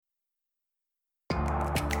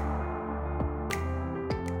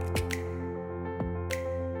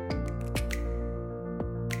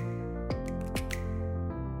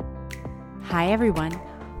Hi, everyone.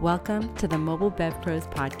 Welcome to the Mobile Bev Pros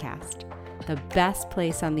podcast, the best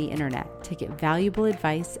place on the internet to get valuable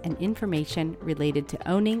advice and information related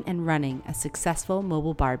to owning and running a successful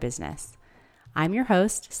mobile bar business. I'm your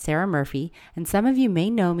host, Sarah Murphy, and some of you may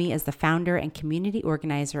know me as the founder and community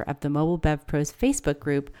organizer of the Mobile Bev Pros Facebook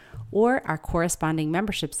group or our corresponding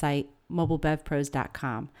membership site,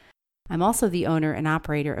 mobilebevpros.com. I'm also the owner and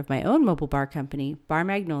operator of my own mobile bar company, Bar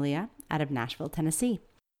Magnolia, out of Nashville, Tennessee.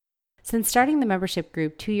 Since starting the membership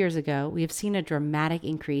group 2 years ago, we have seen a dramatic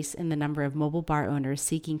increase in the number of mobile bar owners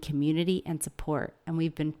seeking community and support, and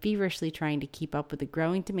we've been feverishly trying to keep up with the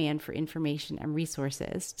growing demand for information and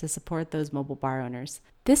resources to support those mobile bar owners.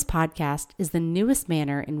 This podcast is the newest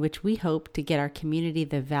manner in which we hope to get our community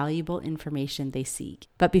the valuable information they seek.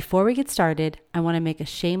 But before we get started, I want to make a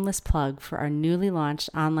shameless plug for our newly launched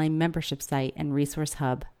online membership site and resource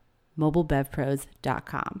hub,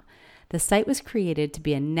 mobilebevpros.com. The site was created to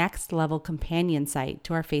be a next-level companion site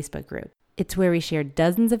to our Facebook group. It's where we share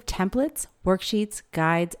dozens of templates, worksheets,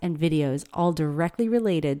 guides, and videos, all directly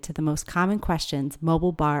related to the most common questions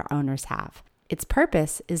mobile bar owners have. Its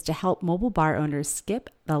purpose is to help mobile bar owners skip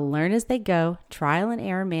the learn-as-they-go,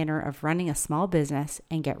 trial-and-error manner of running a small business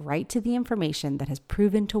and get right to the information that has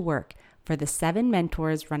proven to work for the 7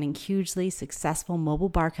 mentors running hugely successful mobile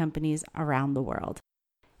bar companies around the world.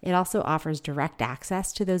 It also offers direct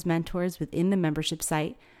access to those mentors within the membership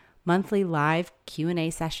site, monthly live Q&A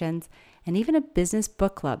sessions, and even a business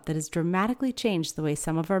book club that has dramatically changed the way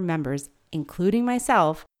some of our members, including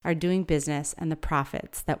myself, are doing business and the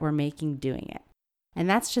profits that we're making doing it. And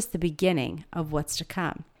that's just the beginning of what's to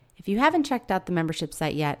come. If you haven't checked out the membership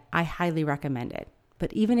site yet, I highly recommend it.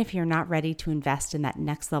 But even if you're not ready to invest in that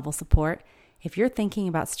next level support, if you're thinking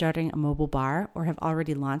about starting a mobile bar or have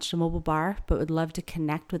already launched a mobile bar but would love to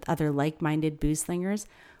connect with other like-minded booze slingers,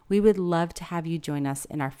 we would love to have you join us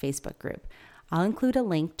in our Facebook group. I'll include a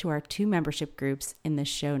link to our 2 membership groups in the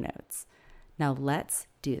show notes. Now let's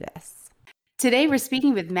do this. Today we're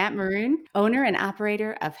speaking with Matt Maroon, owner and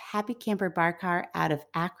operator of Happy Camper Bar Car out of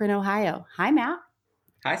Akron, Ohio. Hi, Matt.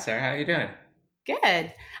 Hi, Sarah. How are you doing?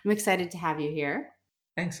 Good. I'm excited to have you here.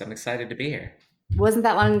 Thanks. I'm excited to be here. Wasn't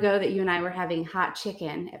that long ago that you and I were having hot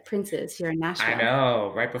chicken at Prince's here in Nashville? I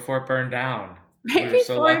know, right before it burned down. Right We were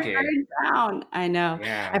so before it lucky. burned down. I know.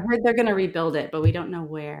 Yeah, I've heard they're going to rebuild it, but we don't know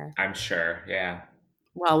where. I'm sure. Yeah,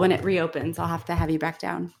 Well, when it reopens, I'll have to have you back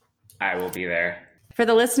down. I will be there. For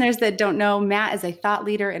the listeners that don't know, Matt is a thought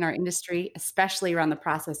leader in our industry, especially around the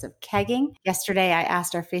process of kegging. Yesterday, I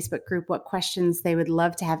asked our Facebook group what questions they would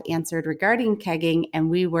love to have answered regarding kegging, and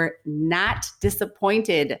we were not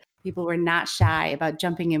disappointed. People were not shy about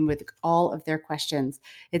jumping in with all of their questions.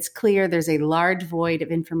 It's clear there's a large void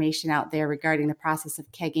of information out there regarding the process of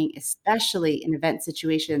kegging, especially in event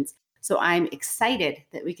situations. So I'm excited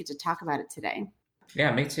that we get to talk about it today.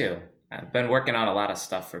 Yeah, me too. I've been working on a lot of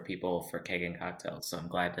stuff for people for Kegging Cocktails, so I'm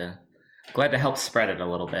glad to help spread it a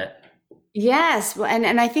little bit. Yes. Well,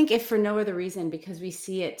 and I think if for no other reason, because we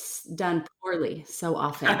see it done poorly so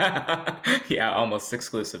often. Yeah, almost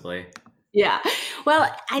exclusively. Yeah.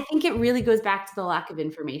 Well, I think it really goes back to the lack of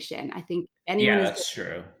information. I think That's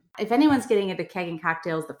true. If anyone's getting into kegging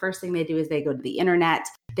cocktails, the first thing they do is they go to the internet,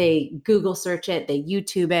 they Google search it, they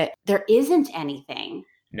YouTube it. There isn't anything.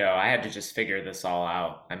 No, I had to just figure this all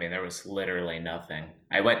out. I mean, there was literally nothing.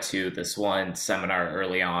 I went to this one seminar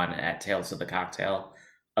early on at Tales of the Cocktail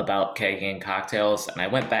about kegging cocktails, and I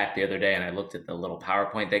went back the other day and I looked at the little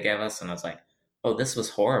PowerPoint they gave us, and I was like, oh, this was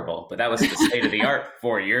horrible. But that was the state of the art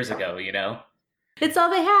 4 years ago, you know? It's all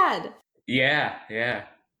they had. Yeah.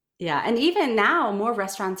 Yeah. And even now, more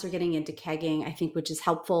restaurants are getting into kegging, I think, which is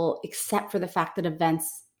helpful, except for the fact that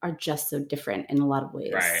events are just so different in a lot of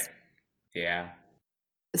ways. Right. Yeah.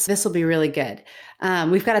 So this will be really good.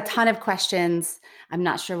 We've got a ton of questions. I'm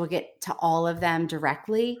not sure we'll get to all of them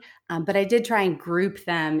directly, but I did try and group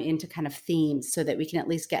them into kind of themes so that we can at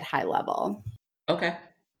least get high level. Okay.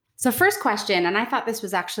 So first question, and I thought this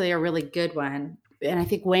was actually a really good one, and I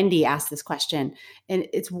think Wendy asked this question, and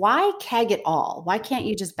it's why keg at all? Why can't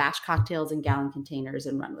you just batch cocktails in gallon containers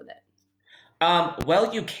and run with it?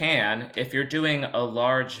 Well, you can. If you're doing a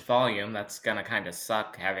large volume, that's going to kind of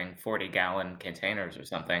suck having 40-gallon containers or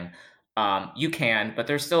something. You can, but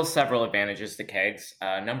there's still several advantages to kegs.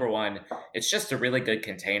 Number one, it's just a really good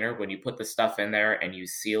container. When you put the stuff in there and you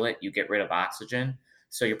seal it, you get rid of oxygen.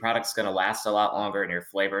 So your product's going to last a lot longer and your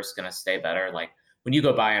flavor is going to stay better. Like when you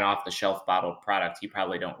go buy an off-the-shelf bottled product, you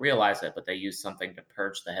probably don't realize it, but they use something to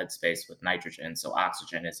purge the headspace with nitrogen. So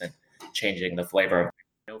oxygen isn't changing the flavor.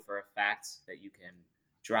 I know for a fact that you can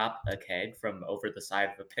drop a keg from over the side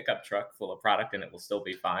of a pickup truck full of product and it will still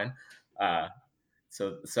be fine.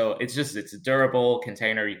 So it's a durable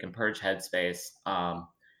container. You can purge headspace.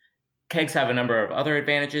 Kegs have a number of other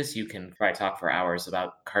advantages. You can probably talk for hours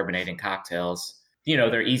about carbonating cocktails.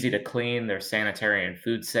 They're easy to clean. They're sanitary and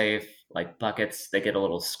food safe. Like buckets, they get a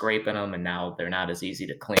little scrape in them, and now they're not as easy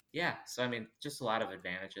to clean. Yeah, so I mean, just a lot of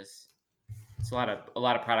advantages. It's a lot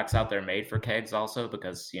of products out there made for kegs also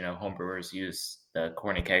because homebrewers use the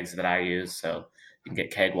corny kegs that I use. So you can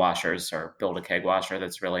get keg washers or build a keg washer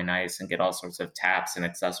that's really nice and get all sorts of taps and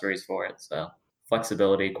accessories for it. So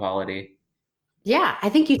flexibility, quality. Yeah, I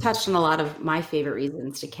think you touched on a lot of my favorite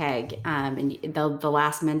reasons to keg, and the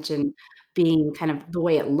last mention being kind of the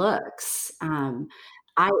way it looks.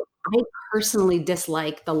 I personally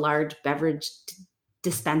dislike the large beverage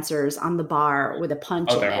dispensers on the bar with a punch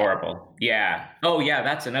Oh, in they're it. horrible. Yeah. Oh, yeah.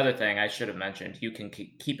 That's another thing I should have mentioned. You can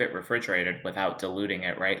keep it refrigerated without diluting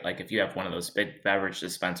it, right? Like if you have one of those big beverage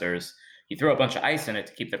dispensers, you throw a bunch of ice in it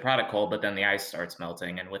to keep the product cold, but then the ice starts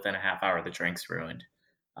melting, and within a half hour, the drink's ruined.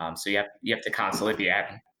 So you have to constantly be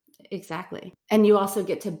adding. Exactly. And you also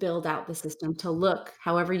get to build out the system to look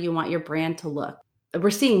however you want your brand to look. We're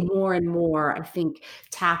seeing more and more, I think,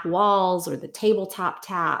 tap walls or the tabletop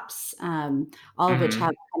taps, all of which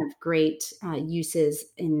have Hmm. kind of great uses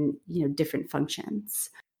in different functions.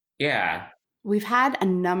 Yeah. We've had a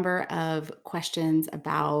number of questions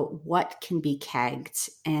about what can be kegged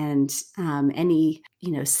and any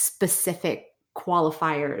specific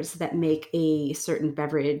qualifiers that make a certain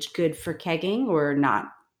beverage good for kegging or not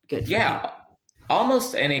good for kegging. Yeah.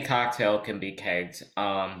 Almost any cocktail can be kegged.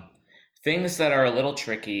 Things that are a little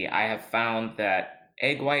tricky, I have found that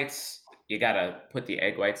egg whites, you gotta put the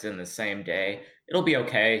egg whites in the same day. It'll be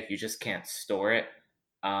okay. You just can't store it.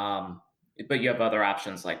 Um, but you have other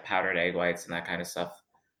options like powdered egg whites and that kind of stuff,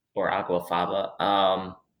 or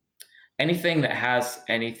aquafaba. Anything that has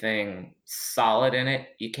anything solid in it,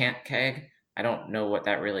 you can't keg. I don't know what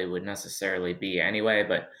that really would necessarily be anyway,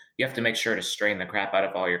 but you have to make sure to strain the crap out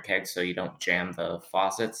of all your kegs so you don't jam the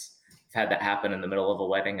faucets. I've had that happen in the middle of a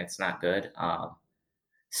wedding. It's not good.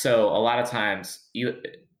 So a lot of times you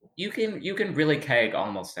can really keg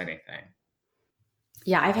almost anything.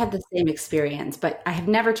 Yeah, I've had the same experience, but I have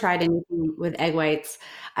never tried anything with egg whites.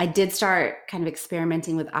 I did start kind of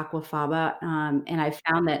experimenting with aquafaba, and I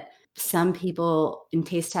found that some people in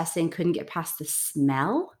taste testing couldn't get past the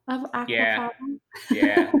smell of Yeah, aquafaba.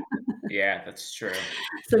 yeah, yeah. That's true.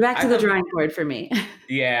 So back to I've the been drawing board for me.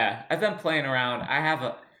 Yeah, I've been playing around. I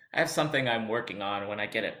have something I'm working on. When I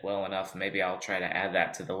get it well enough, maybe I'll try to add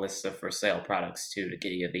that to the list of for sale products too, to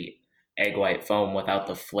get you the egg white foam without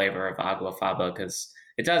the flavor of aquafaba, because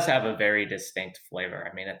it does have a very distinct flavor.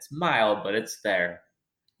 I mean, it's mild, but it's there.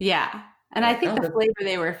 Yeah. And You're I like, think oh, the flavor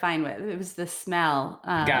they were fine with. It was the smell,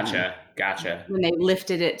 gotcha. when they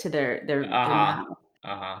lifted it to their Uh-huh. mouth.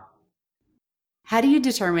 Uh-huh. How do you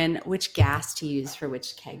determine which gas to use for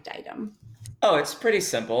which kegged item? Oh, it's pretty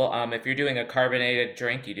simple. If you're doing a carbonated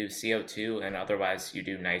drink, you do CO2, and otherwise you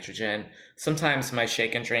do nitrogen. Sometimes my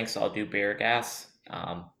shaken drinks, I'll do beer gas.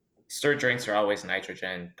 Stirred drinks are always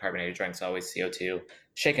nitrogen. Carbonated drinks always CO2.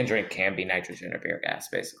 Shaken drink can be nitrogen or beer gas,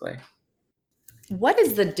 basically. What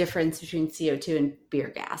is the difference between CO2 and beer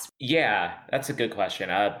gas? Yeah, that's a good question.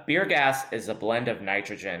 Beer gas is a blend of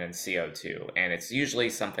nitrogen and CO2, and it's usually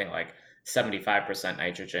something like 75%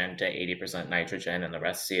 nitrogen to 80% nitrogen and the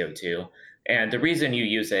rest CO2. And the reason you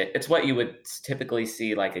use it, it's what you would typically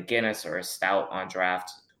see like a Guinness or a stout on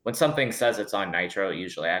draft. When something says it's on nitro, it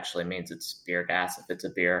usually actually means it's beer gas if it's a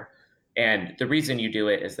beer. And the reason you do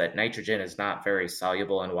it is that nitrogen is not very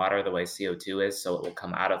soluble in water the way CO2 is, so it will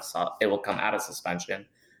come out of suspension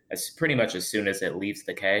as pretty much as soon as it leaves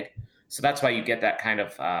the keg. So that's why you get that kind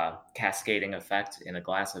of cascading effect in a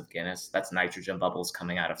glass of Guinness. That's nitrogen bubbles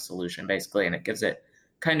coming out of solution, basically, and it gives it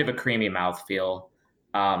kind of a creamy mouthfeel.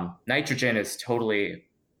 Nitrogen is totally,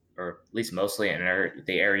 or at least mostly in air.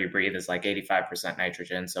 The air you breathe is like 85%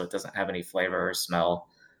 nitrogen, so it doesn't have any flavor or smell.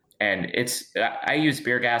 And I use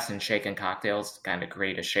beer gas in shaken cocktails to kind of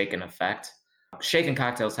create a shaken effect. Shaken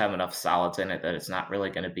cocktails have enough solids in it that it's not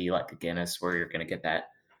really going to be like a Guinness where you're going to get that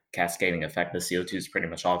cascading effect. The CO2 is pretty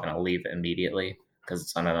much all going to leave immediately because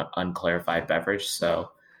it's on an unclarified beverage.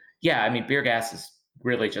 So, yeah, I mean, beer gas is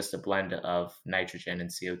really just a blend of nitrogen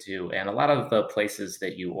and CO2. And a lot of the places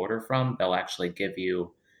that you order from, they'll actually give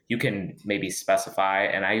you, you can maybe specify,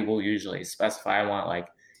 and I will usually specify, I want like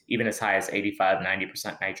even as high as 85,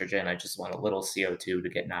 90% nitrogen. I just want a little CO2 to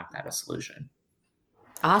get knocked out of solution.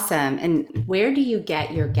 Awesome. And where do you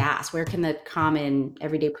get your gas? Where can the common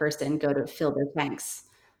everyday person go to fill their tanks?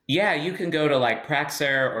 Yeah, you can go to like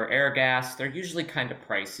Praxair or Airgas. They're usually kind of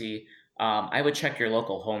pricey. I would check your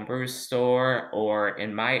local homebrew store, or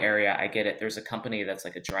in my area, I get it. There's a company that's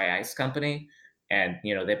like a dry ice company, and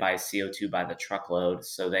they buy CO2 by the truckload,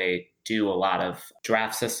 so they do a lot of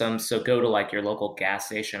draft systems. So go to like your local gas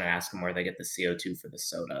station and ask them where they get the CO2 for the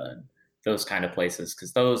soda and those kind of places,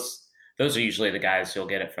 because those are usually the guys you'll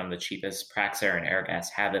get it from the cheapest. Praxair and Airgas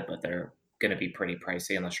have it, but they're going to be pretty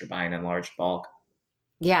pricey unless you're buying in large bulk.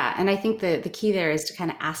 Yeah, and I think the key there is to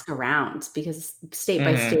kind of ask around because state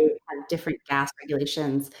by state Hmm. have different gas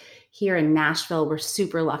regulations. Here in Nashville, we're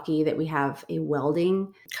super lucky that we have a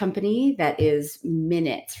welding company that is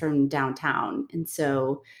minutes from downtown, and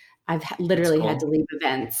so I've That's literally had to cool. leave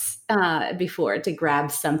events before to grab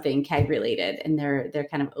something keg related, and they're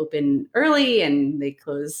kind of open early and they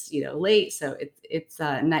close late, so it's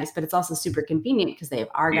nice, but it's also super convenient because they have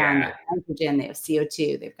argon, they Yeah. have nitrogen, they have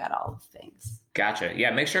CO2, they've got all the things. Gotcha.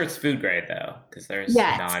 Yeah, make sure it's food grade though, because there's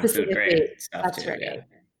Yeah, non-food grade specifically. stuff That's too. Yeah. right.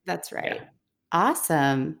 That's Yeah. right.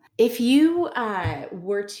 Awesome. If you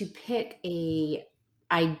were to pick a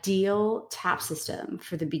ideal tap system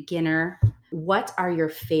for the beginner, what are your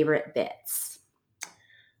favorite bits?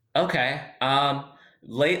 Okay.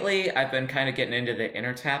 Lately I've been kind of getting into the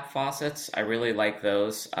inner tap faucets. I really like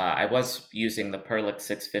those. I was using the Perlick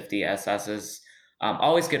 650 SS's.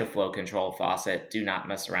 Always get a flow control faucet. Do not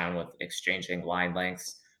mess around with exchanging line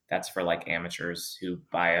lengths. That's for like amateurs who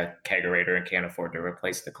buy a kegerator and can't afford to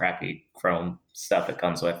replace the crappy chrome stuff it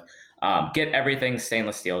comes with. Get everything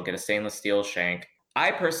stainless steel. Get a stainless steel shank.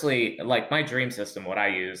 I personally like my dream system. What I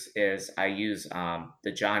use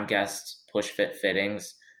the John Guest push fit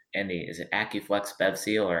fittings and the is it AccuFlex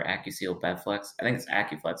BevSeal or AccuSeal BevFlex? I think it's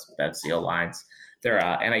AccuFlex BevSeal lines. They're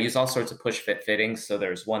and I use all sorts of push fit fittings. So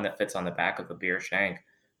there's one that fits on the back of a beer shank,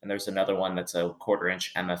 and there's another one that's a 1/4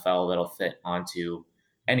 inch MFL that'll fit onto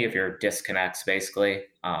any of your disconnects, basically.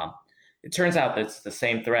 It turns out that it's the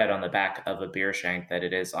same thread on the back of a beer shank that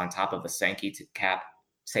it is on top of a Sankey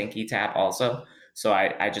tap also. So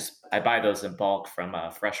I buy those in bulk from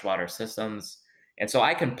Freshwater Systems, and so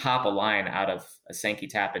I can pop a line out of a Sankey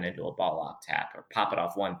tap and into a ball lock tap, or pop it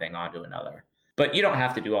off one thing onto another. But you don't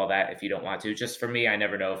have to do all that if you don't want to. Just for me, I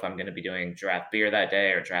never know if I'm going to be doing draft beer that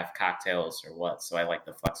day or draft cocktails or what. So I like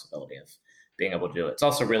the flexibility of being able to do it. It's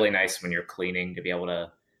also really nice when you're cleaning to be able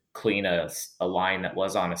to clean a line that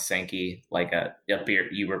was on a Sankey, like a beer,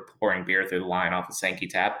 you were pouring beer through the line off a Sankey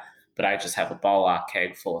tap. But I just have a ball lock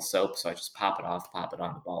keg full of soap. So I just pop it off, pop it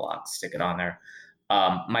on the ball lock, stick it on there.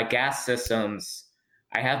 My gas systems,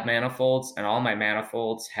 I have manifolds, and all my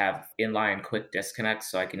manifolds have inline quick disconnects,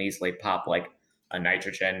 so I can easily pop like a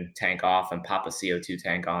nitrogen tank off and pop a CO2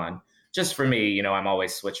 tank on. Just for me, I'm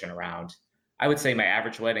always switching around. I would say my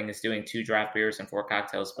average wedding is doing 2 draft beers and 4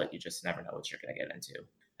 cocktails, but you just never know what you're going to get into.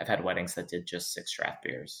 I've had weddings that did just 6 draft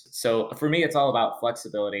beers. So for me, it's all about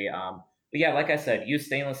flexibility. But yeah, like I said, use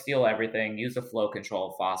stainless steel everything, use a flow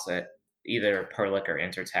control faucet, either Perlick or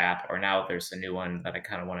Intertap, or now there's a new one that I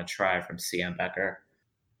kind of want to try from CM Becker.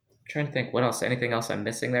 I'm trying to think what else, anything else I'm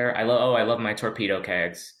missing there. I love my torpedo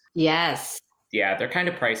kegs. Yes. Yeah, they're kind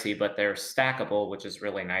of pricey, but they're stackable, which is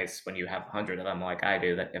really nice when you have 100 of them like I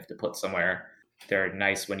do that you have to put somewhere. They're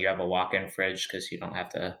nice when you have a walk-in fridge because you don't have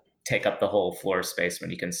to take up the whole floor space when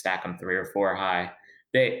you can stack them 3 or 4 high.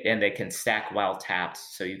 They can stack while tapped,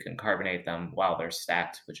 so you can carbonate them while they're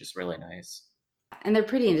stacked, which is really nice. And they're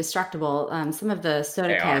pretty indestructible. Some of the soda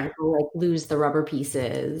They kegs are. will like lose the rubber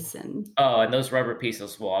pieces and Oh, and those rubber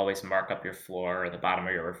pieces will always mark up your floor or the bottom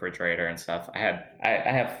of your refrigerator and stuff. I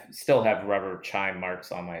have still have rubber chime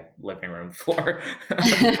marks on my living room floor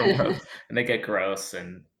from those, and they get gross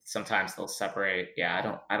and sometimes they'll separate.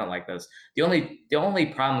 Yeah, I don't like those. The only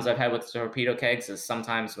problems I've had with torpedo kegs is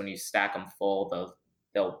sometimes when you stack them full,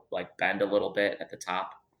 they'll like bend a little bit at the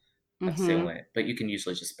top. That's the hmm only, but you can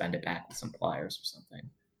usually just bend it back with some pliers or something.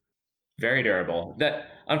 Very durable. That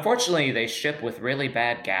unfortunately they ship with really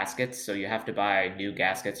bad gaskets, so you have to buy new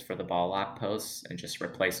gaskets for the ball lock posts and just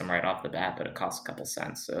replace them right off the bat, but it costs a couple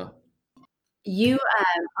cents. So You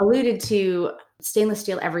alluded to stainless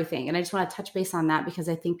steel everything, and I just want to touch base on that because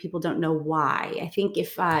I think people don't know why. I think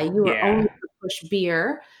if you were only yeah. to push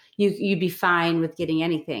beer, you'd be fine with getting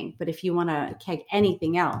anything. But if you want to keg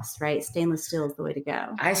anything else, right, stainless steel is the way to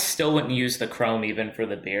go. I still wouldn't use the chrome even for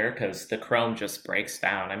the beer because the chrome just breaks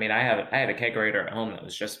down. I mean, I had a kegerator at home that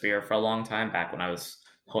was just beer for a long time back when I was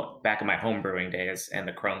back in my home brewing days, and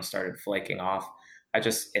the chrome started flaking off.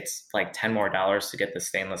 It's like $10 more to get the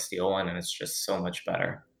stainless steel one, and it's just so much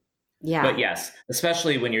better. But Yeah, yes,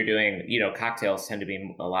 especially when you're doing, cocktails tend to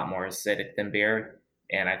be a lot more acidic than beer,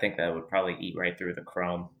 and I think that would probably eat right through the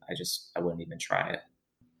chrome. I wouldn't even try it.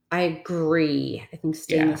 I agree. I think Yeah.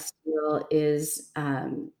 stainless steel is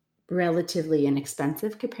relatively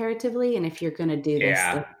inexpensive comparatively. And if you're going to do this,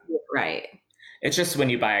 Yeah. let's do it right. It's just when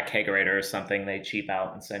you buy a kegerator or something, they cheap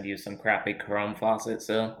out and send you some crappy chrome faucet.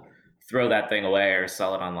 So throw that thing away or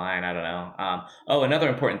sell it online. I don't know. Oh, another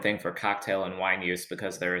important thing for cocktail and wine use,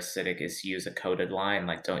 because they're acidic, is use a coated line.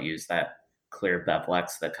 Like, don't use that clear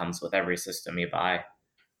Bevlex that comes with every system you buy.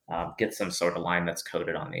 Get some sort of line that's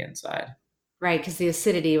coated on the inside. Right. Because the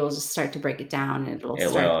acidity will just start to break it down and it'll It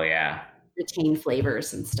start to will, yeah. retain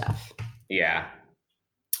flavors and stuff. Yeah.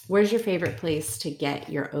 Where's your favorite place to get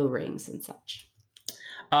your O-rings and such?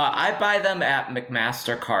 I buy them at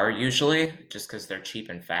McMaster Car usually, just because they're cheap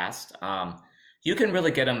and fast. You can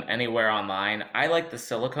really get them anywhere online. I like the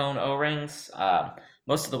silicone O-rings.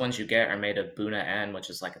 Most of the ones you get are made of Buna N, which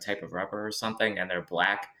is like a type of rubber or something, and they're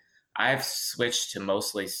black. I've switched to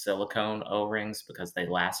mostly silicone O-rings because they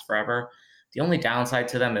last forever. The only downside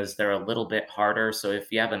to them is they're a little bit harder. So if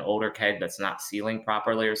you have an older keg that's not sealing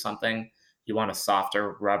properly or something, you want a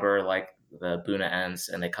softer rubber like the Buna Ns,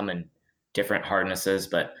 and they come in different hardnesses.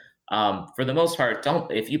 But for the most part, don't,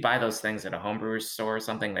 if you buy those things at a homebrewer store or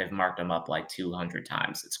something, they've marked them up like 200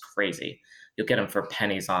 times. It's crazy. You'll get them for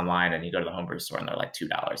pennies online, and you go to the homebrewer store and they're like $2.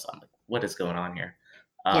 I'm like, what is going on here?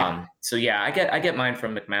 Yeah. So yeah, I get mine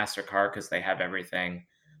from McMaster Car because they have everything.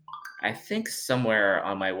 I think somewhere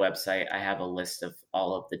on my website I have a list of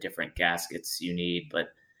all of the different gaskets you need, but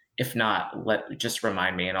if not, just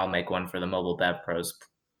remind me and I'll make one for the Mobile Bev Pros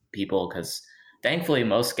people, because thankfully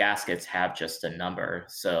most gaskets have just a number.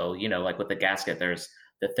 So, like with the gasket, there's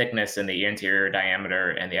the thickness and the interior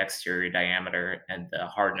diameter and the exterior diameter and the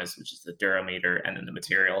hardness, which is the durometer, and then the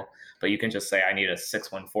material. But you can just say I need a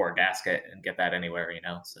 614 gasket and get that anywhere.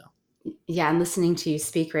 So Yeah, and listening to you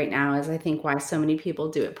speak right now is, I think, why so many people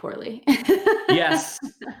do it poorly. yes.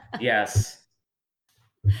 Yes.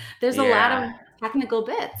 There's a lot of Yeah. technical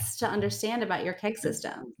bits to understand about your keg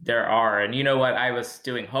system. There are, and you know what? I was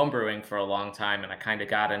doing homebrewing for a long time, and I kind of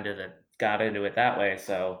got into it that way.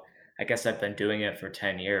 So I guess I've been doing it for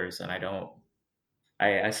 10 years, and I don't.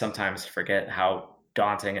 I sometimes forget how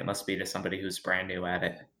daunting it must be to somebody who's brand new at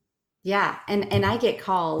it. Yeah, and I get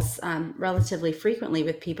calls relatively frequently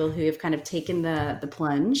with people who have kind of taken the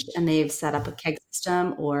plunge and they've set up a keg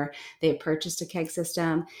system, or they've purchased a keg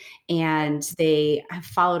system, and they have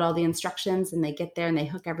followed all the instructions, and they get there and they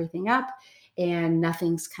hook everything up and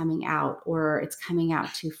nothing's coming out, or it's coming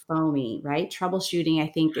out too foamy, right? Troubleshooting, I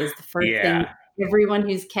think, is the first thing Yeah, everyone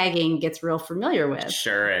who's kegging gets real familiar with,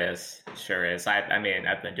 sure is, sure is. I mean,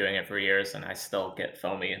 I've been doing it for years, and I still get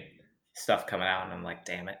foamy stuff coming out, and I'm like,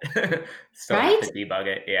 damn it, still have right? to debug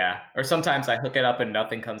it. Yeah, or sometimes I hook it up and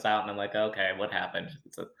nothing comes out, and I'm like, okay, what happened?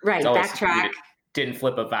 It's Right, always backtrack. didn't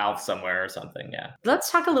flip a valve somewhere or something. Yeah.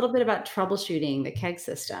 Let's talk a little bit about troubleshooting the keg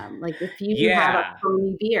system. Like if you have a Yeah,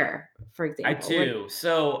 foamy beer, for I example, do.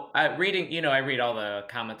 So I read all the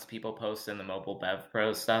comments people post in the Mobile Bev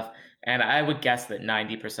Pro stuff, and I would guess that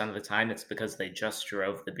 90% of the time it's because they just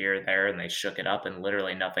drove the beer there and they shook it up, and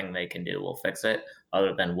literally nothing they can do will fix it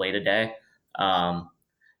other than wait a day. Um,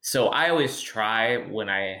 so I always try, when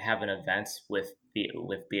I have an event with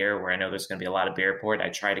beer where I know there's going to be a lot of beer poured, I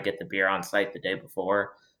try to get the beer on site the day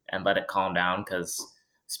before and let it calm down, because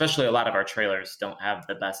especially a lot of our trailers don't have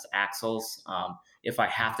the best axles. If I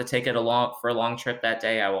have to take it along for a long trip that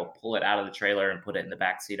day, I will pull it out of the trailer and put it in the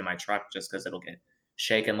back seat of my truck, just because it'll get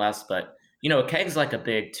shaken less. But a keg's like a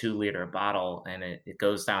big 2-liter bottle, and it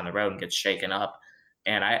goes down the road and gets shaken up.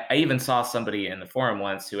 And I even saw somebody in the forum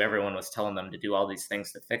once who everyone was telling them to do all these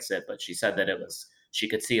things to fix it, but she said that she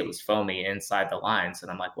could see it was foamy inside the lines. And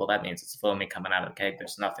I'm like, well, that means it's foamy coming out of the keg.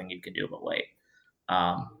 There's nothing you can do but wait.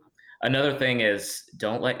 Um, Another thing is,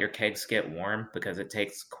 don't let your kegs get warm, because it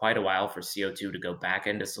takes quite a while for CO2 to go back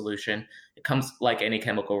into solution. It comes like any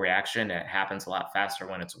chemical reaction. It happens a lot faster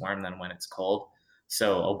when it's warm than when it's cold.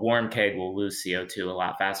 So a warm keg will lose CO2 a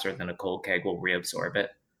lot faster than a cold keg will reabsorb it.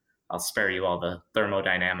 I'll spare you all the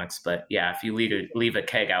thermodynamics, but yeah, if you leave a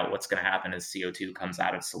keg out, what's going to happen is CO2 comes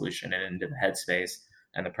out of solution and into the headspace,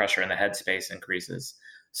 and the pressure in the headspace increases.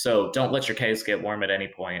 So don't let your kegs get warm at any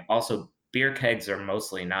point. Also, beer kegs are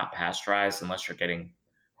mostly not pasteurized unless you're getting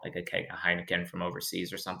like a keg of Heineken from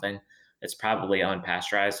overseas or something. It's probably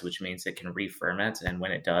unpasteurized, which means it can re-ferment, and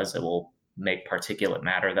when it does, it will make particulate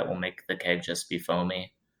matter that will make the keg just be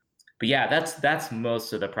foamy. But yeah, that's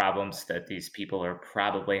most of the problems that these people are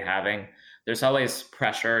probably having. There's always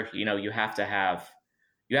pressure. You have to have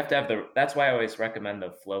the. That's why I always recommend the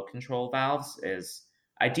flow control valves. Is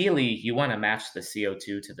ideally, you want to match the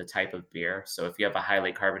CO2 to the type of beer. So if you have a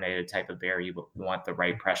highly carbonated type of beer, you want the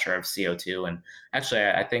right pressure of CO2. And actually,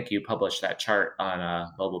 I think you published that chart on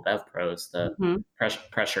Mobile Bev Pros, the Mhm.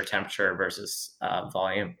 pressure temperature versus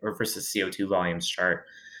volume or versus CO2 volumes chart.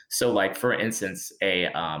 So, like for instance,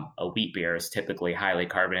 a wheat beer is typically highly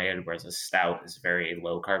carbonated, whereas a stout is very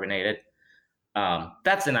low carbonated.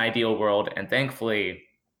 That's an ideal world, and thankfully,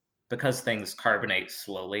 because things carbonate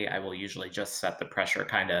slowly, I will usually just set the pressure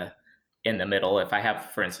kind of in the middle. If I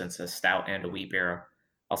have, for instance, a stout and a wheat beer,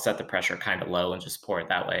 I'll set the pressure kind of low and just pour it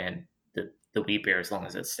that way. And the wheat beer, as long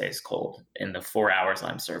as it stays cold, in the 4 hours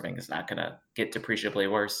I'm serving, is not going to get depreciably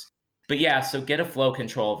worse. But yeah, so get a flow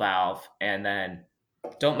control valve and then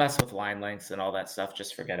don't mess with line lengths and all that stuff.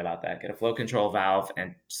 Just forget about that. Get a flow control valve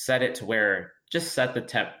and set it to where just set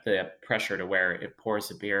the pressure to where it pours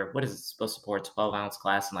a beer. What is it supposed to pour? 12-ounce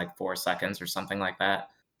glass in like 4 seconds or something like that.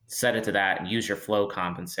 Set it to that and use your flow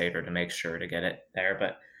compensator to make sure to get it there.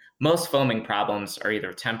 But most foaming problems are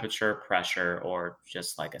either temperature, pressure, or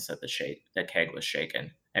just like I said, the keg was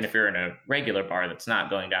shaken. And if you're in a regular bar that's not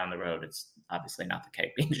going down the road, it's obviously not the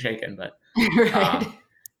keg being shaken, but Right. um,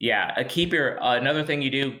 yeah, keep your another thing you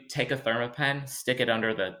do, take a thermopen, stick it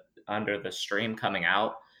under the stream coming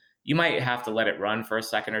out. You might have to let it run for a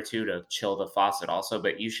second or two to chill the faucet also,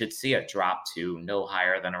 but you should see it drop to no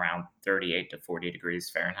higher than around 38 to 40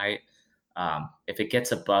 degrees Fahrenheit. If it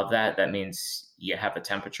gets above that, that means you have a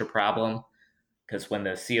temperature problem because when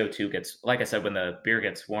the CO2 gets, like I said, when the beer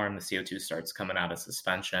gets warm, the CO2 starts coming out of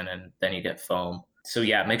suspension and then you get foam. So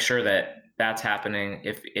yeah, make sure that that's happening.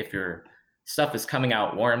 If your stuff is coming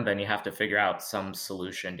out warm, then you have to figure out some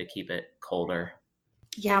solution to keep it colder.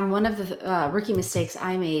 Yeah, one of the rookie mistakes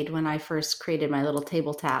I made when I first created my little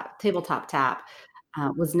tabletop tap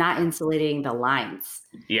was not insulating the lines.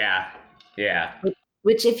 Yeah, yeah,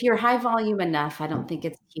 Which, if you're high volume enough, I don't think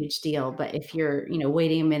it's a huge deal. But if you're,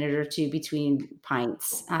 waiting a minute or two between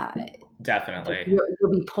pints, definitely.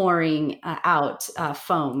 you'll be pouring out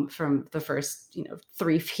foam from the first,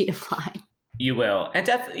 3 feet of line. You will, and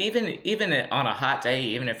even on a hot day,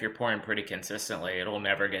 even if you're pouring pretty consistently, it'll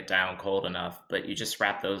never get down cold enough. But you just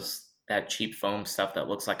wrap that cheap foam stuff that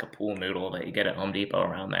looks like a pool noodle that you get at Home Depot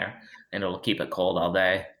around there, and it'll keep it cold all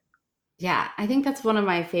day. Yeah, I think that's one of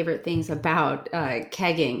my favorite things about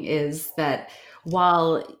kegging is that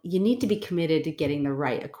while you need to be committed to getting the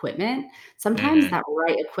right equipment, sometimes Hmm. that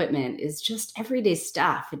right equipment is just everyday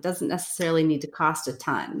stuff. It doesn't necessarily need to cost a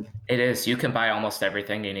ton. It is. You can buy almost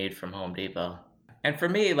everything you need from Home Depot. And for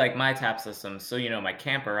me, like my tap system, so my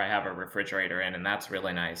camper, I have a refrigerator in, and that's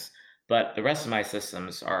really nice. But the rest of my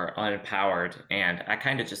systems are unpowered, and I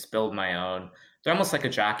kind of just build my own. They're almost like a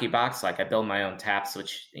jockey box. Like I build my own taps,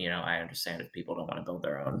 which I understand if people don't want to build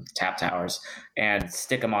their own tap towers, and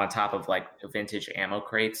stick them on top of like vintage ammo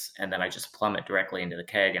crates, and then I just plumb it directly into the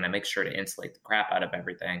keg, and I make sure to insulate the crap out of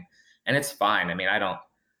everything, and it's fine. I mean, I don't.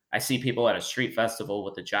 I see people at a street festival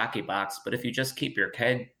with a jockey box, but if you just keep your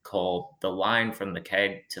keg cold, the line from the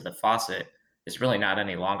keg to the faucet is really not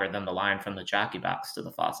any longer than the line from the jockey box to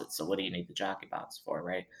the faucet. So what do you need the jockey box for,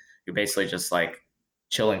 right? You're basically just like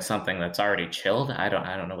chilling something that's already chilled. I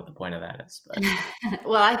don't know what the point of that is, but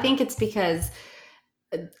Well, I think it's because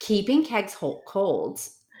keeping kegs cold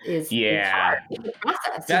is hard. yeah, It's a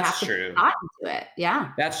process. You have that's to put true. thought into it.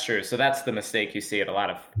 Yeah. That's true. So that's the mistake you see at a lot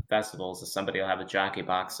of festivals is somebody will have a jockey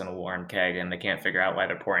box and a warm keg and they can't figure out why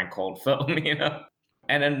they're pouring cold foam.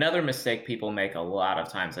 And another mistake people make a lot of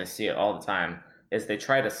times, I see it all the time, is they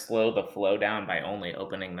try to slow the flow down by only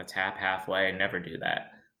opening the tap halfway. Never do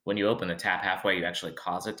that. When you open the tap halfway, you actually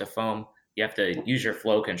cause it to foam. You have to use your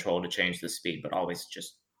flow control to change the speed, but always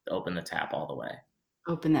just open the tap all the way.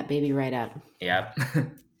 Open that baby right up. Yep.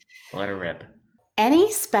 Let her rip.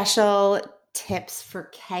 Any special tips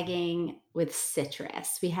for kegging with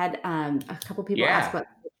citrus? We had a couple people ask Yeah. about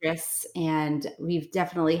citrus, and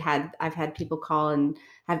I've had people call and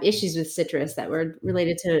have issues with citrus that were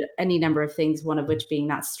related to any number of things, one of which being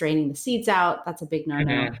not straining the seeds out. That's a big no-no,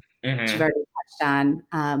 Hmm. which you've Hmm. already touched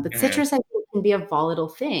on. But Hmm. citrus, I think, can be a volatile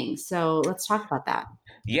thing. So let's talk about that.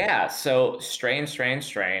 Yeah, so strain, strain,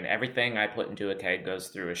 strain. Everything I put into a keg goes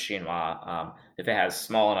through a chinois. If it has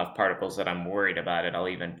small enough particles that I'm worried about it, I'll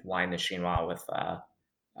even line the chinois with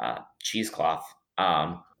cheesecloth.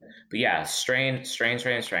 But yeah, strain, strain,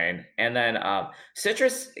 strain, strain, and then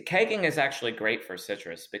citrus kegging is actually great for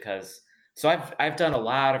citrus because so I've done a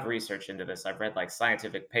lot of research into this. I've read like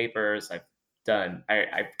scientific papers. I've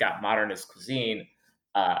got modernist cuisine.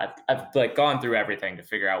 I've like gone through everything to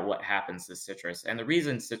figure out what happens to citrus, and the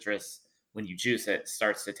reason citrus when you juice it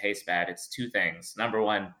starts to taste bad, it's two things. Number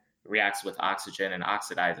one, it reacts with oxygen and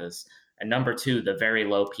oxidizes. And number two, the very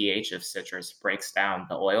low pH of citrus breaks down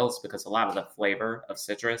the oils because a lot of the flavor of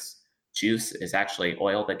citrus juice is actually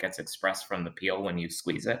oil that gets expressed from the peel when you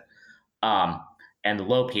squeeze it. Um, and the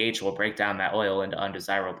low pH will break down that oil into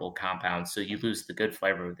undesirable compounds. So you lose the good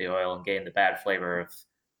flavor of the oil and gain the bad flavor of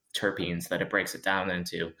terpenes that it breaks it down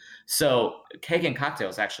into. So Kegging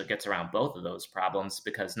Cocktails actually gets around both of those problems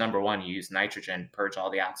because number one, you use nitrogen, purge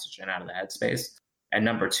all the oxygen out of the headspace. And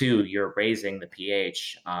number two, you're raising the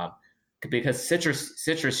pH because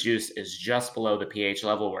citrus juice is just below the pH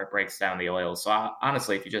level where it breaks down the oil. So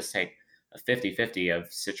honestly, if you just take a 50-50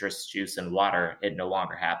 of citrus juice and water,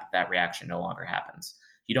 that reaction no longer happens.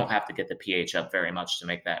 You don't have to get the pH up very much to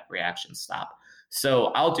make that reaction stop. So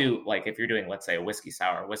I'll do, like, if you're doing, let's say, a whiskey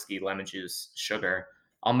sour, whiskey, lemon juice, sugar,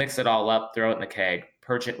 I'll mix it all up, throw it in the keg,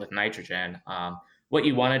 purge it with nitrogen. What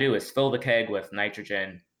you want to do is fill the keg with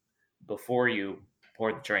nitrogen before you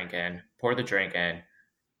pour the drink in,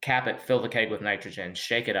 cap it, fill the keg with nitrogen,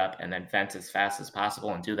 shake it up, and then vent as fast as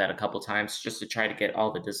possible, and do that a couple times just to try to get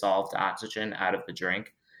all the dissolved oxygen out of the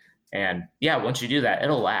drink. And yeah, once you do that,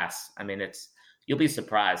 it'll last. I mean, you'll be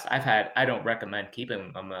surprised. I don't recommend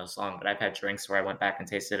keeping them this long, but I've had drinks where I went back and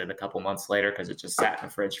tasted it a couple months later because it just sat in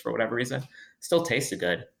the fridge for whatever reason. Still tasted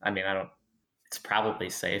good. I mean, it's probably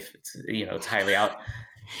safe. It's highly out.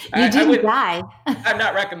 You didn't die. I'm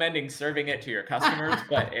not recommending serving it to your customers,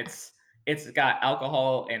 but it's got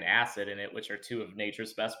alcohol and acid in it, which are two of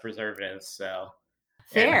nature's best preservatives. So,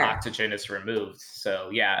 Fair. and oxygen is removed. So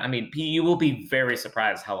yeah, I mean, you will be very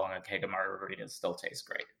surprised how long a keg of margaritas still tastes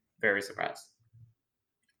great. Very surprised.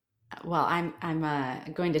 Well, I'm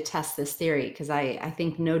going to test this theory because I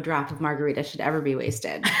think no drop of margarita should ever be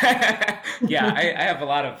wasted. Yeah, I have a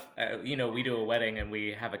lot of, we do a wedding and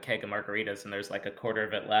we have a keg of margaritas and there's like a quarter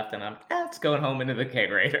of it left and it's going home into the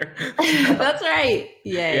kegerator. That's right.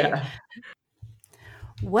 Yay. Yeah.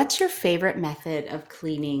 What's your favorite method of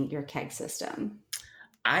cleaning your keg system?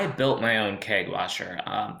 I built my own keg washer.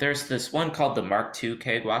 There's this one called the Mark II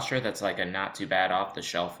keg washer that's like a not too bad off the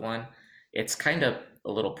shelf one. It's kind of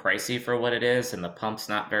a little pricey for what it is, and the pump's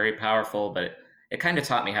not very powerful, but it kind of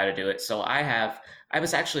taught me how to do it. So I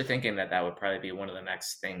was actually thinking that would probably be one of the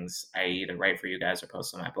next things I either write for you guys or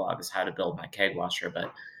post on my blog is how to build my keg washer.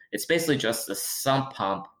 But it's basically just the sump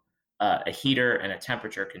pump, a heater and a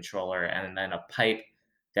temperature controller, and then a pipe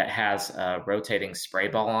that has a rotating spray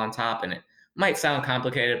ball on top. And it might sound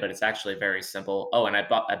complicated, but it's actually very simple. Oh, and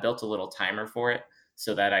I built a little timer for it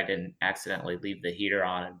so that I didn't accidentally leave the heater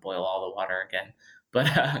on and boil all the water again. But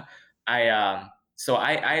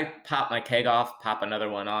I pop my keg off, pop another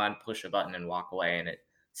one on, push a button, and walk away, and it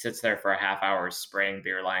sits there for a half hour, spraying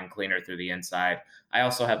beer line cleaner through the inside. I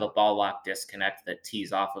also have a ball lock disconnect that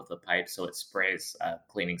tees off of the pipe, so it sprays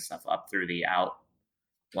cleaning stuff up through the out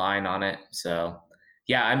line on it. So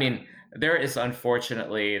yeah, I mean, there is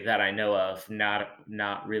unfortunately that I know of not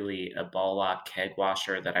really a ball lock keg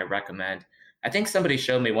washer that I recommend. I think somebody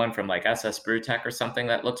showed me one from like SS Brewtech or something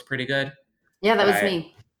that looks pretty good. Yeah, that was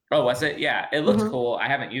me. Oh, was it? Yeah, it looked cool. I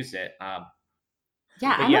haven't used it. Yeah,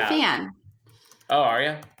 I'm a fan. Oh, are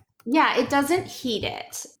you? Yeah, it doesn't heat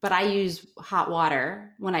it, but I use hot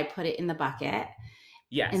water when I put it in the bucket.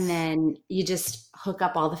 Yes. And then you just hook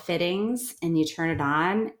up all the fittings and you turn it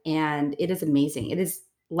on, and it is amazing. It is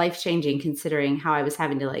life-changing considering how I was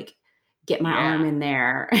having to like get my arm in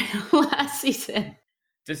there last season.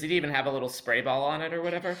 Does it even have a little spray ball on it or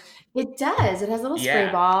whatever? It does. It has a little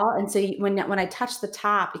spray ball. And so when I touch the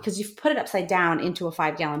top, because you've put it upside down into a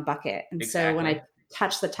 5-gallon bucket. And so when I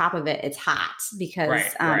touch the top of it, it's hot because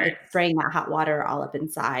it's spraying that hot water all up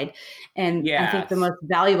inside. And I think the most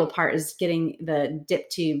valuable part is getting the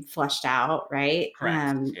dip tube flushed out, right?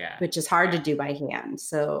 Correct. Which is hard to do by hand.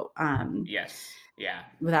 So yes. Yeah.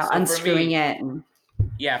 Without unscrewing it.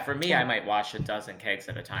 Yeah, for me, I might wash a dozen kegs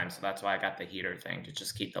at a time. So that's why I got the heater thing to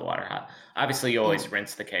just keep the water hot. Obviously, you always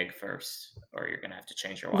rinse the keg first or you're going to have to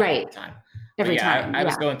change your water every time. Every time. I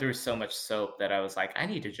was going through so much soap that I was like, I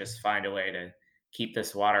need to just find a way to keep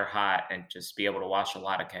this water hot and just be able to wash a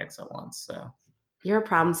lot of kegs at once. So you're a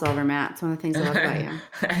problem solver, Matt. It's one of the things I love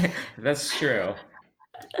about you. That's true.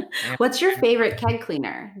 What's your favorite keg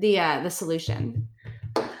cleaner? The solution.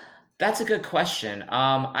 That's a good question.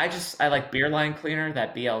 I like beer line cleaner,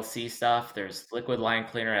 that BLC stuff. There's liquid line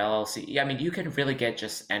cleaner, LLC. Yeah, I mean, you can really get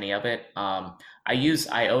just any of it. I use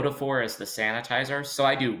iodophor as the sanitizer. So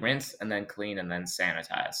I do rinse and then clean and then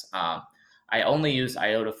sanitize. I only use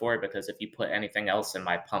iodophor because if you put anything else in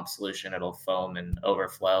my pump solution, it'll foam and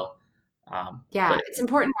overflow. It's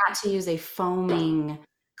important not to use a foaming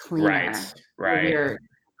cleaner. Right. Your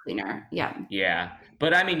cleaner. Yeah. Yeah.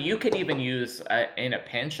 But I mean, you could even use in a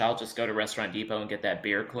pinch. I'll just go to Restaurant Depot and get that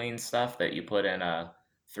beer clean stuff that you put in a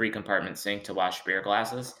 3 compartment sink to wash beer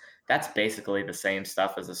glasses. That's basically the same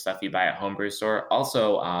stuff as the stuff you buy at homebrew store.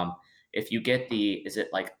 Also, if you get is it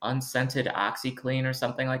like unscented OxyClean or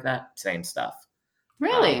something like that? Same stuff.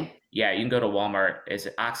 Really? Yeah, you can go to Walmart. Is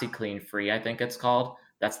it OxyClean Free? I think it's called.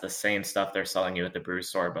 That's the same stuff they're selling you at the brew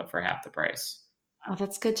store, but for half the price. Oh,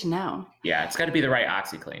 that's good to know. Yeah, it's got to be the right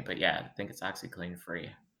OxyClean, but yeah, I think it's OxyClean Free,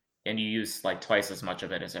 and you use like twice as much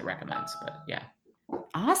of it as it recommends. But yeah,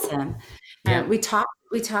 Awesome. yeah, We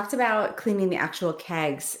talked about cleaning the actual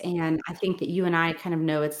kegs, and I think that you and I kind of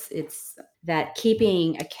know it's that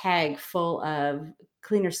keeping a keg full of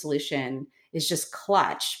cleaner solution is just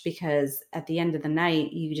clutch, because at the end of the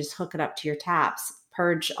night you just hook it up to your taps,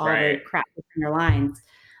 purge all the right. crap from your lines.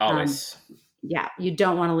 Um, Always. yeah, you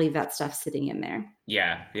don't want to leave that stuff sitting in there.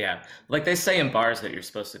 Yeah, yeah. Like they say in bars that you're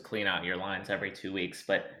supposed to clean out your lines every 2 weeks,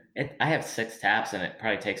 but I have 6 taps, and it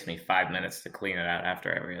probably takes me 5 minutes to clean it out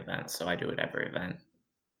after every event. So I do it every event.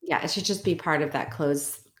 Yeah, it should just be part of that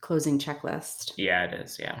closing checklist. Yeah, it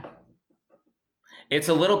is. Yeah. It's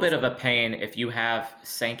a little bit of a pain if you have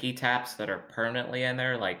Sankey taps that are permanently in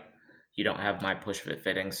there. Like you don't have my push fit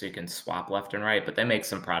fitting, so you can swap left and right. But they make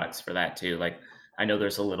some products for that too. Like I know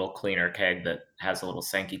there's a little cleaner keg that has a little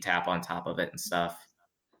Sankey tap on top of it and stuff.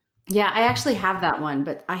 Yeah, I actually have that one,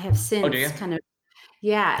 but I have Oh, do since you? kind of,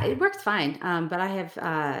 yeah, it worked fine. But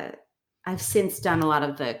I've since done a lot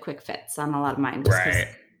of the quick fits on a lot of mine, just because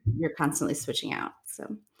Right. you're constantly switching out.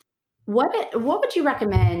 So what would you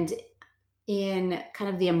recommend in kind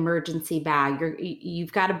of the emergency bag?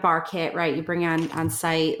 You've got a bar kit, right? You bring on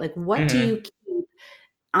site. Like, what do Hmm. you keep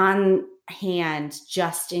on hand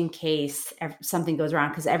just in case something goes wrong?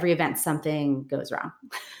 Because every event something goes wrong.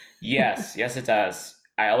 Yes, yes, it does.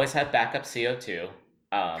 I always have backup CO2.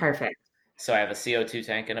 Um, Perfect. so I have a CO2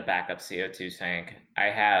 tank and a backup CO2 tank. I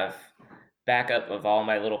have backup of all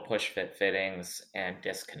my little push fit fittings and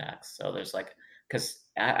disconnects. So there's like, because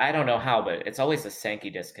I don't know how, but it's always a Sankey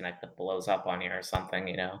disconnect that blows up on you or something,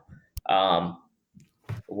 you know. Um,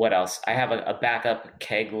 what else? I have a backup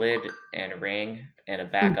keg lid and ring and a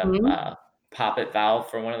backup Hmm. poppet valve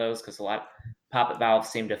for one of those because a lot poppet valves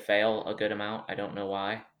seem to fail a good amount. I don't know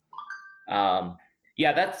why. Um,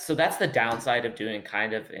 yeah, that's the downside of doing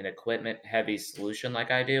kind of an equipment heavy solution like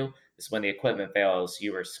I do is when the equipment fails,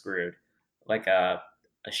 you are screwed. Like a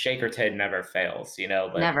shaker tid never fails, you know.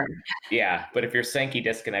 But Never. yeah, but if your Sankey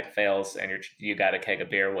disconnect fails and you got a keg of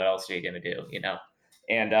beer, what else are you gonna do, you know?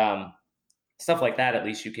 And stuff like that, at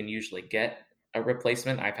least you can usually get a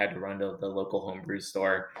replacement. I've had to run to the local homebrew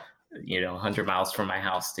store, 100 miles from my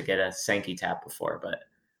house to get a Sankey tap before, but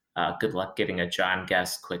good luck getting a John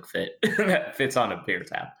Guest quick fit that fits on a beer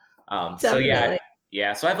tap. So Definitely.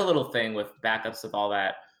 yeah. So I have a little thing with backups of all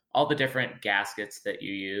that, all the different gaskets that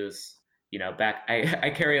you use. I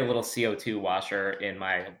carry a little CO2 washer in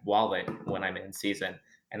my wallet when I'm in season,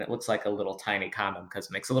 and it looks like a little tiny condom because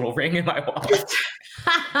it makes a little ring in my wallet.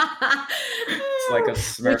 It's like a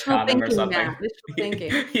Smurf Wishful condom or thinking, something. Matt. Wishful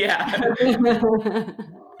thinking. Yeah.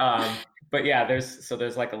 But yeah, there's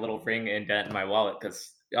like a little ring indent in my wallet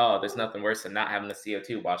because there's nothing worse than not having the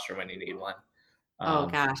CO2 washer when you need one. Oh Um,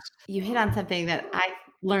 gosh, you hit on something that I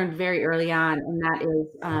learned very early on, and that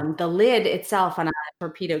is the lid itself on a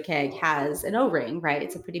torpedo keg has an O-ring, right?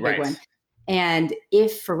 It's a pretty big one. right. And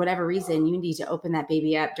if for whatever reason you need to open that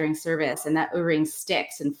baby up during service and that O-ring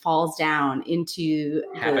sticks and falls down into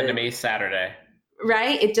Happened to the, me Saturday.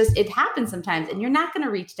 right, it happens sometimes, and you're not going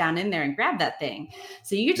to reach down in there and grab that thing.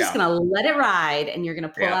 So you're just No. going to let it ride, and you're going to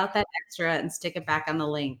pull Yeah. out that extra and stick it back on the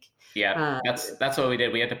link. Yeah. Uh, That's what we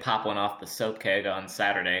did. We had to pop one off the soap keg on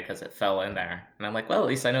Saturday because it fell in there. And I'm like, well, at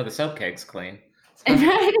least I know the soap keg's clean.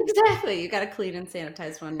 Right, exactly. You got a clean and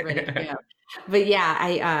sanitized one ready to go. But yeah,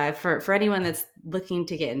 I for anyone that's looking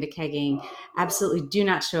to get into kegging, absolutely do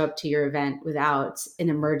not show up to your event without an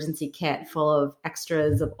emergency kit full of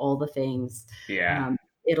extras of all the things. Yeah.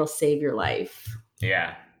 It'll save your life.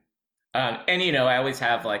 Yeah. And I always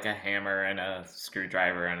have like a hammer and a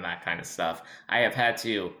screwdriver and that kind of stuff. I have had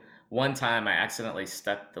to, one time I accidentally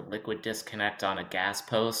stuck the liquid disconnect on a gas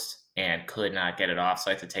post and could not get it off, so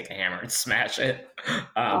I had to take a hammer and smash it.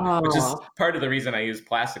 Which is Oh, part of the reason I use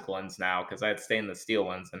plastic ones now because I had stainless steel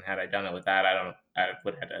ones, and had I done it with that, I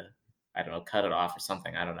would have had to, I don't know, cut it off or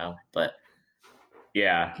something. I don't know, but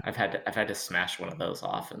yeah, I've had to smash one of those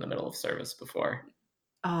off in the middle of service before.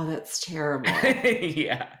 oh, that's terrible.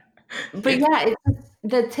 Yeah. But It, yeah,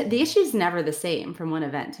 the issue is never the same from one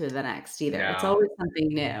event to the next either. It's no. always something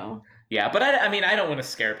new. Yeah, but I mean, I don't want to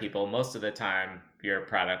scare people. Most of the time, your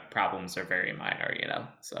product problems are very minor,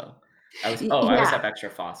 So I always Yeah. have extra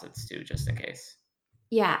faucets too, just in case.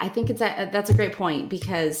 Yeah, I think that's a great point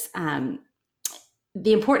because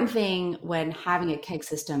the important thing when having a keg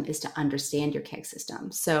system is to understand your keg system.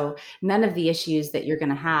 So none of the issues that you're going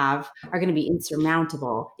to have are going to be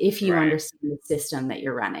insurmountable if you Right. understand the system that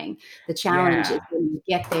you're running. The challenge is Yeah. when you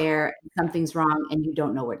get there and something's wrong and you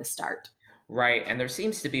don't know where to start. Right. And there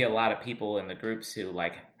seems to be a lot of people in the groups who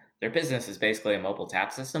like their business is basically a mobile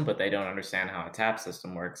tap system, but they don't understand how a tap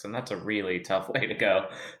system works, and that's a really tough way to go.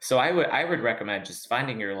 So I would recommend just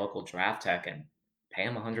finding your local draft tech and pay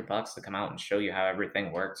them $100 to come out and show you how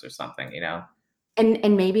everything works or something, you know?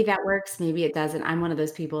 And maybe that works, maybe it doesn't. I'm one of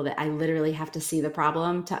those people that I literally have to see the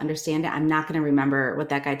problem to understand it. I'm not going to remember what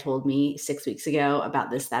that guy told me 6 weeks ago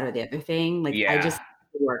about this, that, or the other thing. Like, I Yeah. just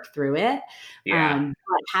work through it. Yeah.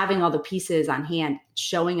 But having all the pieces on hand,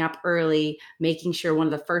 showing up early, making sure one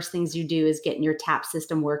of the first things you do is getting your tap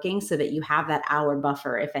system working so that you have that hour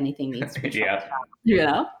buffer if anything needs to be troubleshot, Yeah. you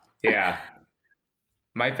know? Yeah.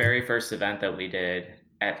 My very first event that we did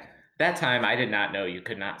at that time, I did not know you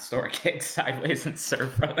could not store a keg sideways and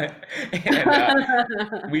serve from it.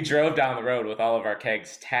 And we drove down the road with all of our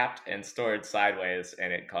kegs tapped and stored sideways,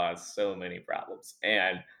 and it caused so many problems.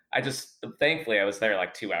 And thankfully, I was there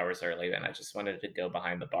like 2 hours early, and I just wanted to go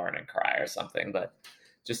behind the barn and cry or something. But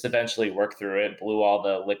just eventually worked through it, blew all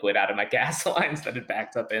the liquid out of my gas lines that had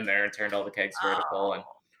backed up in there, and turned all the kegs vertical. And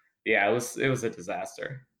yeah, it was a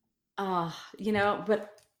disaster. But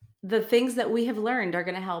the things that we have learned are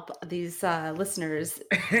going to help these listeners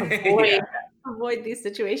avoid Yeah, avoid these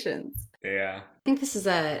situations. yeah. I think this is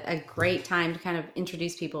a great time to kind of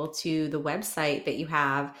introduce people to the website that you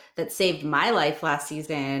have that saved my life last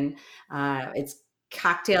season. It's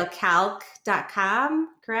cocktailcalc.com,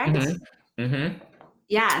 correct? Mhm. Mhm.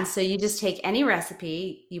 Yeah, and so you just take any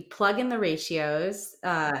recipe, you plug in the ratios,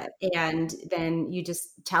 and then you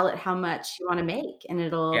just tell it how much you want to make, and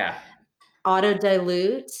it'll Yeah. auto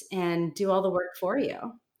dilute and do all the work for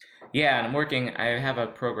you. Yeah, and I have a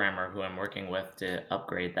programmer who I'm working with to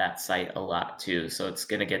upgrade that site a lot too. So it's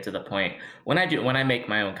going to get to the point when I make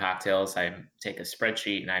my own cocktails, I take a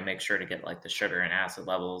spreadsheet and I make sure to get like the sugar and acid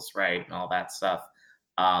levels right and all that stuff.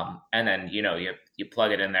 And then, you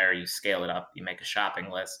plug it in there, you scale it up, you make a shopping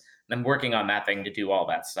list. And I'm working on that thing to do all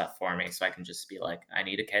that stuff for me. So I can just be like, I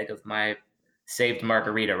need a keg of my saved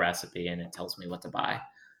margarita recipe, and it tells me what to buy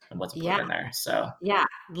and what to put Yeah. in there. So Yeah.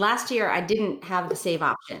 Last year, I didn't have the save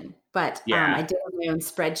option, but I yeah. did have my own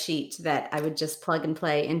spreadsheet that I would just plug and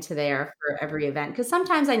play into there for every event. Because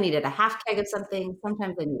sometimes I needed a half keg of something,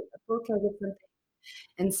 sometimes I needed a full keg of something.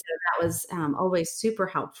 And so that was always super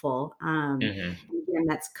helpful. Hmm. And again,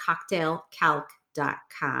 that's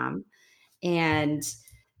cocktailcalc.com. And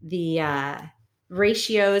the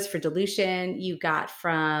ratios for dilution you got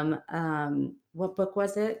from what book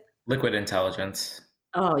was it? Liquid intelligence.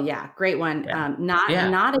 Oh yeah, great one. Yeah. Not Yeah.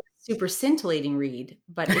 not a super scintillating read,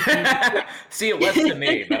 but if you See, it was to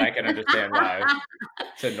me, but I can understand why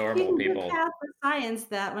to you normal can do people. math or science,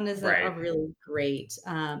 that one is a Right. really great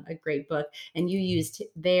book. And you used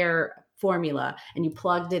their formula and you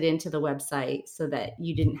plugged it into the website so that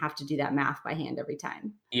you didn't have to do that math by hand every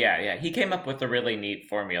time. Yeah, yeah. He came up with a really neat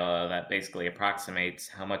formula that basically approximates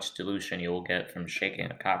how much dilution you will get from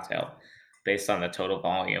shaking a cocktail based on the total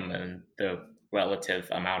volume and the relative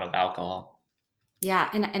amount of alcohol. Yeah,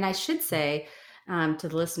 and I should say to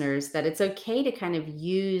the listeners that it's okay to kind of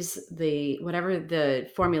use the whatever the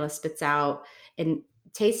formula spits out and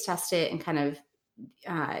taste test it and kind of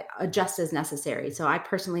adjust as necessary. So I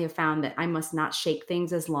personally have found that I must not shake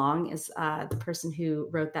things as long as the person who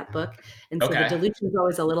wrote that book, and so the Okay. dilution is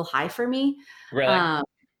always a little high for me. Really? Um,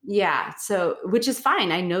 yeah, so which is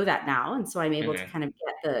fine. I know that now, and so I'm able to Hmm. kind of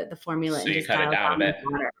get the formula So and you just cut it dial down a down the bit.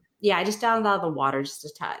 water. Yeah, I just dialed down the water just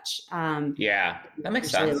a touch. Yeah, that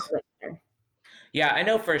makes Usually a little sense. bit better. Yeah, I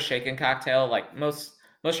know for a shaken cocktail, like most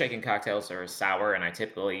shaken cocktails are sour, and I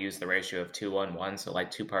typically use the ratio of 2-1-1, so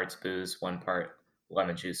like 2 parts booze, 1 part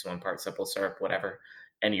lemon juice, 1 part simple syrup, whatever.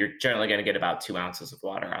 And you're generally going to get about 2 ounces of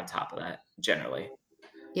water on top of that. Generally,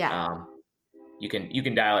 Yeah, um, you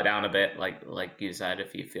can dial it down a bit, like you said,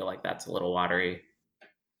 if you feel like that's a little watery.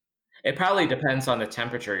 It probably depends on the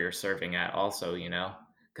temperature you're serving at, also,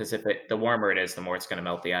 because the warmer it is, the more it's going to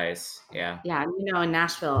melt the ice. Yeah. yeah. In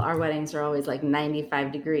Nashville, our weddings are always like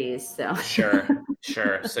 95 degrees. So Sure,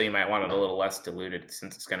 sure. So you might want it a little less diluted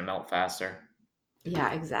since it's going to melt faster.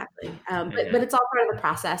 yeah, exactly. But Hmm. it's all part of the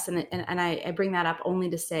process, and I bring that up only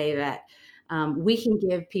to say that we can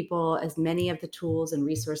give people as many of the tools and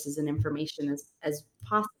resources and information as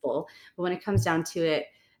possible. But when it comes down to it,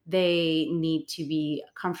 they need to be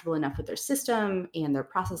comfortable enough with their system and their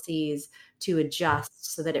processes to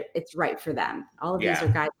adjust so that it's right for them. All of these are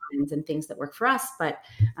guidelines and things that work for us, but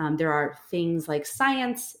there are things like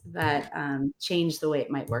science that change the way it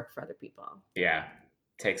might work for other people. Yeah,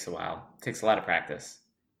 takes a while. Takes a lot of practice.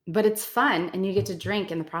 But it's fun, and you get to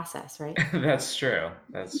drink in the process, right? That's true.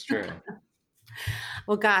 That's true.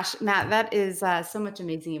 Well, gosh, Matt, that is so much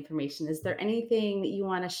amazing information. Is there anything that you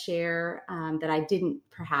want to share that I didn't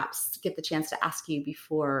perhaps get the chance to ask you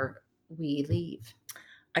before we leave?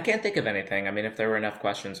 I can't think of anything. I mean, if there were enough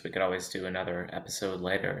questions, we could always do another episode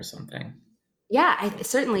later or something. Yeah,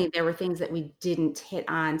 certainly there were things that we didn't hit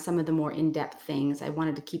on, some of the more in-depth things. I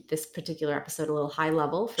wanted to keep this particular episode a little high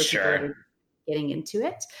level for people that are getting into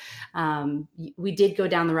it. We did go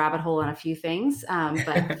down the rabbit hole on a few things,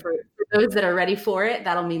 but for those that are ready for it,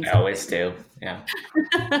 that'll mean something. I always do, yeah.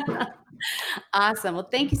 Awesome. Well,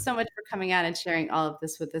 thank you so much for coming out and sharing all of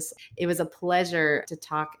this with us. It was a pleasure to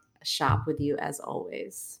talk shop with you as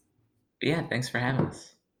always. Yeah, thanks for having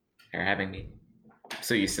us, or having me. I'm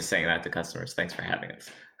so used to saying that to customers. Thanks for having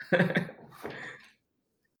us.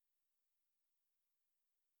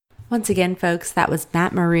 Once again, folks, that was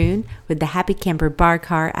Matt Maroon with the Happy Camper Bar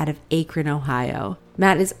Car out of Akron, Ohio.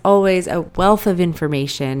 Matt is always a wealth of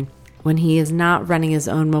information when he is not running his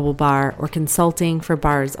own mobile bar or consulting for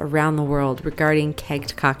bars around the world regarding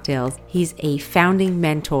kegged cocktails. He's a founding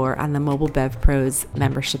mentor on the Mobile Bev Pros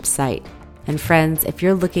membership site. And friends, if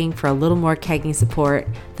you're looking for a little more kegging support,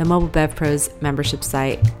 the Mobile Bev Pros membership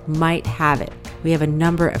site might have it. We have a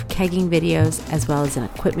number of kegging videos as well as an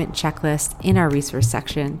equipment checklist in our resource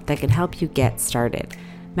section that can help you get started.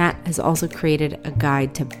 Matt has also created a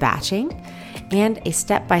guide to batching and a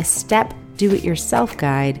step-by-step do-it-yourself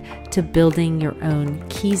guide to building your own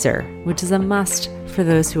keezer, which is a must for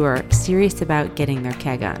those who are serious about getting their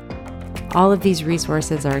keg on. All of these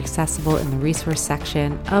resources are accessible in the resource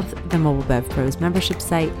section of the Mobile Bev Pros membership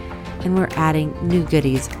site, and we're adding new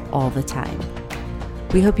goodies all the time.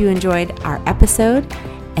 We hope you enjoyed our episode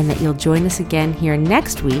and that you'll join us again here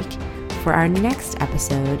next week for our next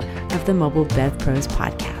episode of the Mobile Bev Pros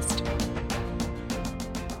podcast.